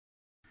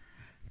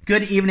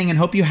Good evening and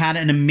hope you had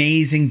an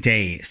amazing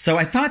day. So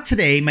I thought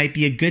today might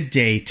be a good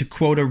day to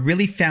quote a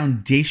really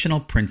foundational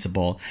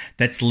principle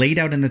that's laid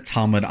out in the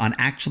Talmud on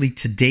actually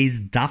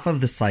today's Daf of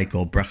the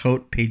Cycle,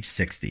 Brachot, page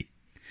 60.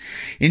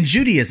 In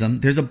Judaism,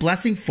 there's a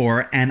blessing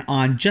for and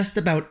on just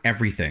about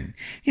everything.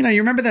 You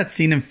remember that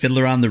scene in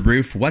Fiddler on the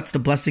Roof? What's the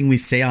blessing we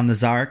say on the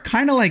Tsar?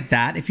 Kind of like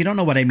that. If you don't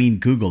know what I mean,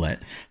 Google it.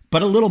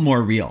 But a little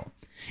more real.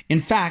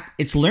 In fact,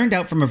 it's learned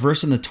out from a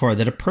verse in the Torah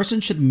that a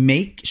person should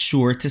make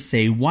sure to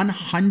say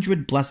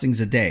 100 blessings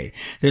a day.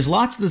 There's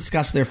lots to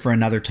discuss there for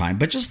another time,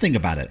 but just think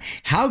about it.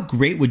 How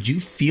great would you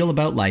feel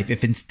about life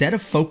if instead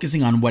of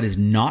focusing on what is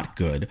not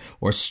good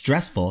or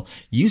stressful,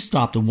 you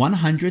stopped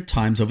 100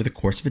 times over the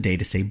course of a day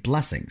to say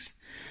blessings?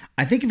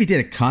 I think if you did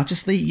it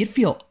consciously, you'd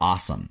feel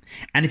awesome.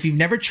 And if you've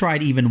never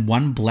tried even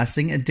one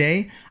blessing a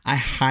day, I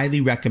highly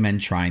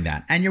recommend trying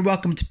that. And you're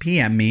welcome to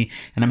PM me,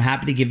 and I'm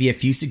happy to give you a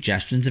few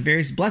suggestions of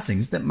various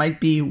blessings that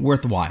might be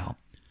worthwhile.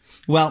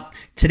 Well,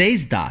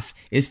 today's daf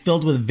is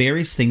filled with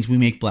various things we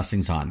make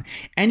blessings on.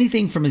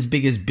 Anything from as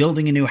big as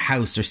building a new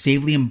house or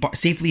safely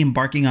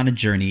embarking on a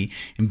journey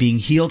and being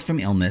healed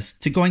from illness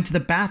to going to the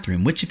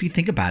bathroom, which, if you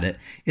think about it,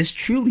 is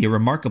truly a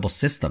remarkable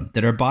system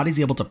that our body's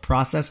able to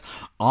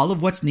process all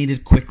of what's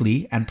needed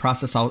quickly and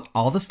process out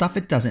all the stuff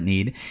it doesn't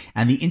need,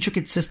 and the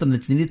intricate system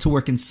that's needed to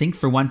work in sync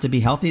for one to be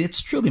healthy.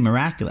 It's truly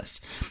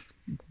miraculous.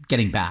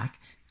 Getting back.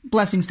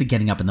 Blessings to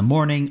getting up in the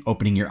morning,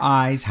 opening your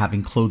eyes,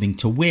 having clothing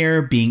to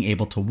wear, being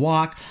able to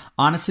walk.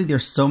 Honestly,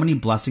 there's so many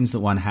blessings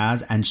that one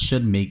has and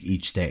should make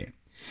each day.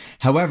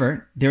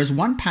 However, there's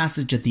one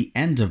passage at the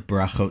end of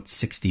Brachot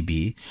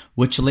 60b,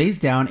 which lays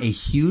down a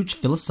huge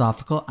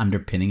philosophical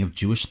underpinning of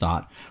Jewish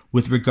thought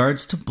with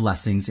regards to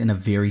blessings in a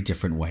very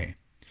different way.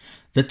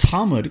 The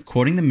Talmud,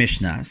 quoting the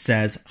Mishnah,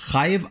 says,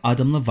 Chayiv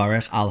Adam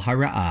levarech al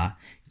hara'ah,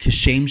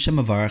 kishem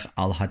shemavarech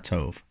al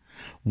hatov.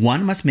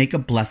 One must make a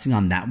blessing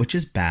on that which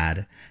is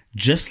bad,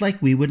 just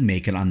like we would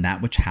make it on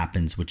that which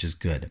happens, which is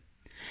good.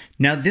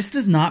 Now, this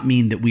does not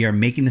mean that we are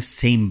making the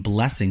same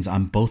blessings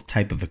on both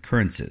type of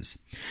occurrences.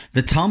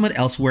 The Talmud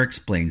elsewhere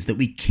explains that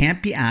we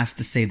can't be asked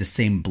to say the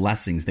same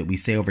blessings that we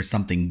say over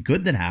something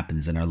good that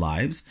happens in our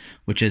lives,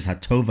 which is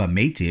hatova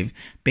meitiv,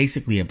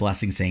 basically a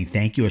blessing saying,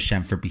 thank you,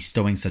 Hashem, for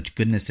bestowing such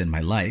goodness in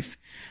my life.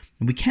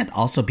 We can't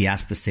also be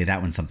asked to say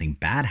that when something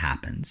bad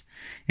happens.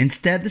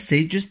 Instead, the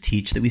sages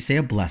teach that we say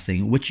a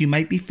blessing, which you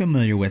might be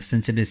familiar with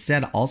since it is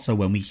said also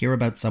when we hear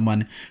about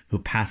someone who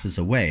passes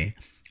away,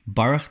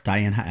 Baruch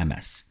Dayan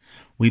Ha'emes.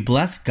 We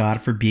bless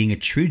God for being a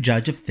true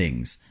judge of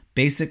things.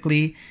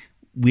 Basically,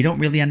 we don't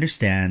really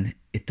understand,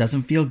 it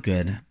doesn't feel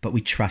good, but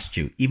we trust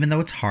you, even though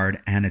it's hard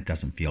and it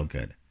doesn't feel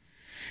good.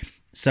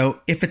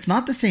 So, if it's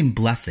not the same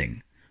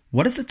blessing,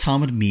 what does the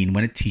Talmud mean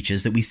when it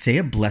teaches that we say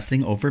a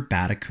blessing over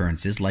bad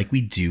occurrences like we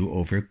do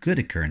over good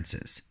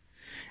occurrences?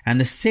 And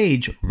the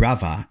sage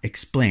Rava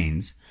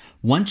explains,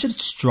 one should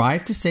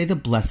strive to say the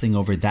blessing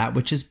over that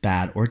which is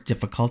bad or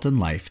difficult in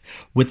life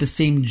with the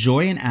same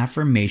joy and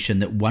affirmation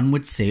that one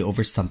would say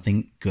over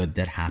something good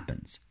that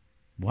happens.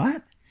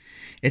 What?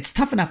 It's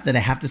tough enough that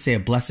I have to say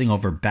a blessing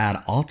over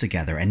bad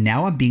altogether, and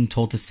now I'm being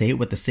told to say it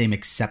with the same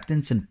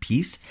acceptance and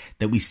peace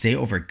that we say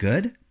over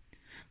good?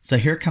 So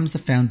here comes the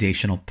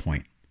foundational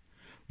point.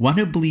 One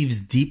who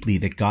believes deeply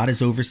that God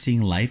is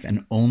overseeing life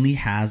and only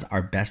has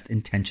our best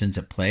intentions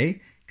at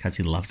play because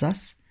he loves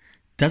us,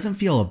 doesn't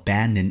feel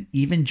abandoned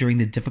even during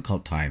the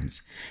difficult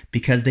times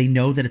because they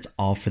know that it's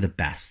all for the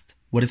best,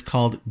 what is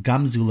called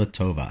gamzula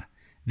tova.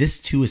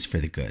 This too is for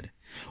the good.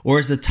 Or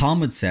as the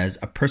Talmud says,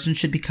 a person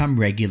should become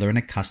regular and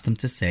accustomed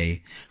to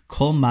say,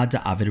 Kol ma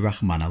da'avid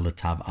rachmana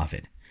l'tav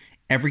avid.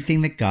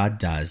 Everything that God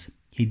does,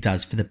 he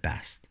does for the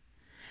best.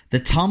 The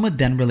Talmud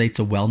then relates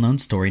a well-known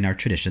story in our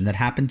tradition that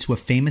happened to a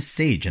famous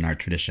sage in our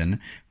tradition,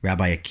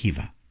 Rabbi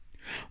Akiva.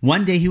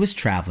 One day he was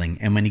traveling,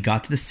 and when he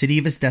got to the city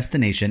of his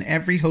destination,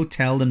 every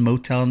hotel and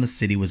motel in the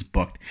city was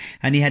booked,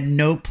 and he had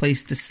no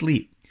place to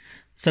sleep.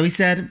 So he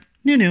said,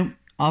 no,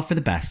 all for the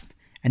best,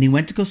 and he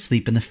went to go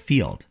sleep in the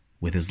field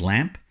with his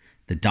lamp,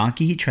 the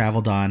donkey he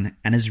traveled on,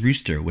 and his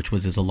rooster, which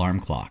was his alarm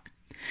clock.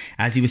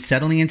 As he was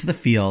settling into the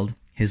field,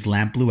 his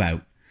lamp blew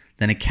out.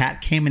 Then a cat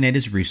came and ate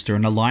his rooster,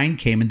 and a lion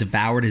came and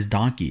devoured his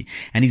donkey.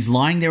 And he's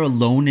lying there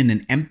alone in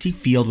an empty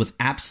field with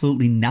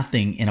absolutely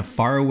nothing in a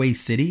faraway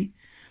city.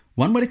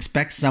 One would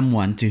expect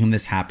someone to whom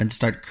this happened to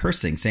start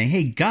cursing, saying,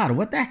 hey, God,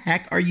 what the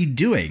heck are you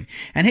doing?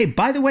 And hey,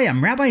 by the way,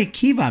 I'm Rabbi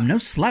Akiva, I'm no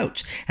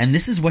slouch, and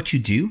this is what you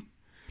do?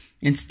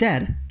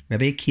 Instead,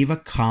 Rabbi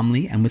Akiva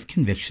calmly and with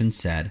conviction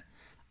said,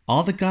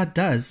 all that God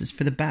does is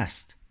for the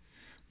best.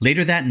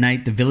 Later that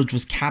night, the village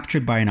was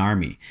captured by an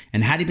army,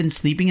 and had he been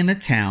sleeping in the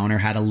town or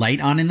had a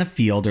light on in the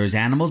field or his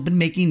animals been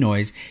making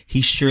noise,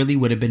 he surely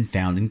would have been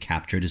found and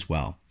captured as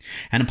well.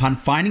 And upon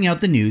finding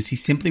out the news, he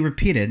simply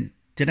repeated,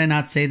 did I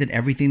not say that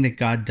everything that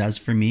God does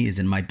for me is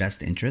in my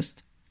best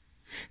interest?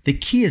 The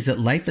key is that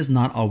life is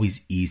not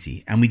always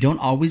easy, and we don't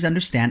always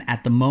understand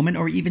at the moment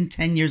or even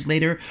 10 years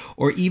later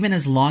or even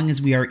as long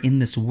as we are in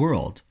this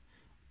world.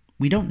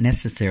 We don't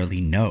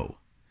necessarily know.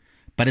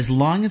 But as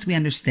long as we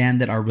understand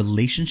that our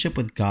relationship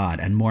with God,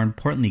 and more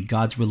importantly,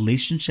 God's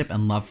relationship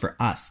and love for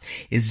us,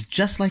 is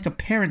just like a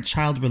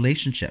parent-child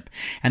relationship,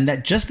 and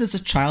that just as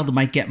a child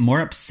might get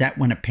more upset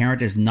when a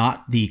parent is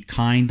not the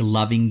kind,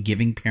 loving,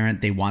 giving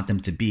parent they want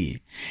them to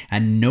be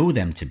and know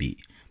them to be,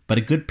 but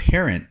a good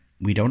parent,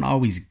 we don't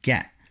always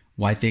get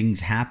why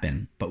things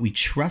happen, but we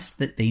trust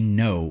that they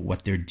know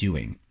what they're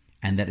doing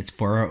and that it's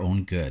for our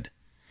own good.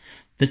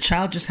 The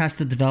child just has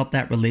to develop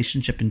that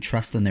relationship and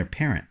trust in their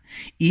parent,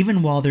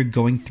 even while they're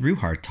going through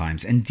hard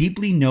times, and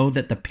deeply know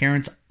that the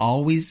parent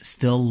always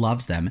still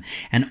loves them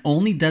and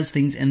only does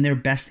things in their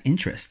best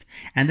interest,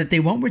 and that they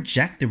won't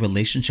reject the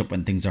relationship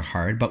when things are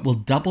hard, but will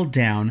double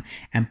down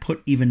and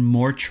put even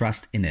more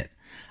trust in it.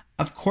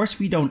 Of course,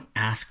 we don't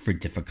ask for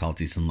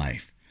difficulties in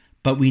life,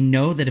 but we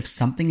know that if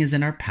something is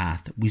in our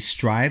path, we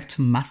strive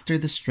to muster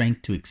the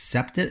strength to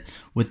accept it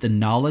with the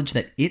knowledge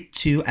that it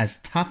too, as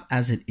tough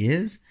as it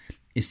is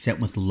sent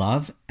with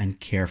love and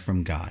care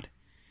from God.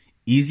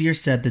 Easier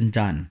said than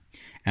done,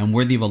 and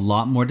worthy of a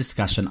lot more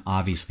discussion,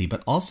 obviously,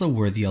 but also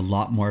worthy a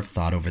lot more of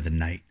thought over the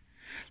night.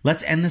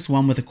 Let's end this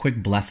one with a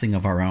quick blessing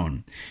of our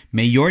own.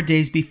 May your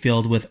days be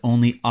filled with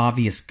only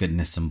obvious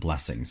goodness and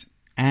blessings,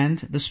 and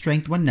the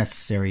strength when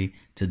necessary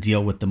to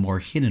deal with the more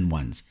hidden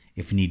ones,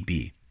 if need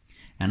be.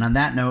 And on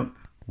that note,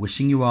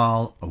 wishing you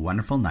all a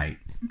wonderful night,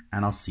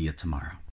 and I'll see you tomorrow.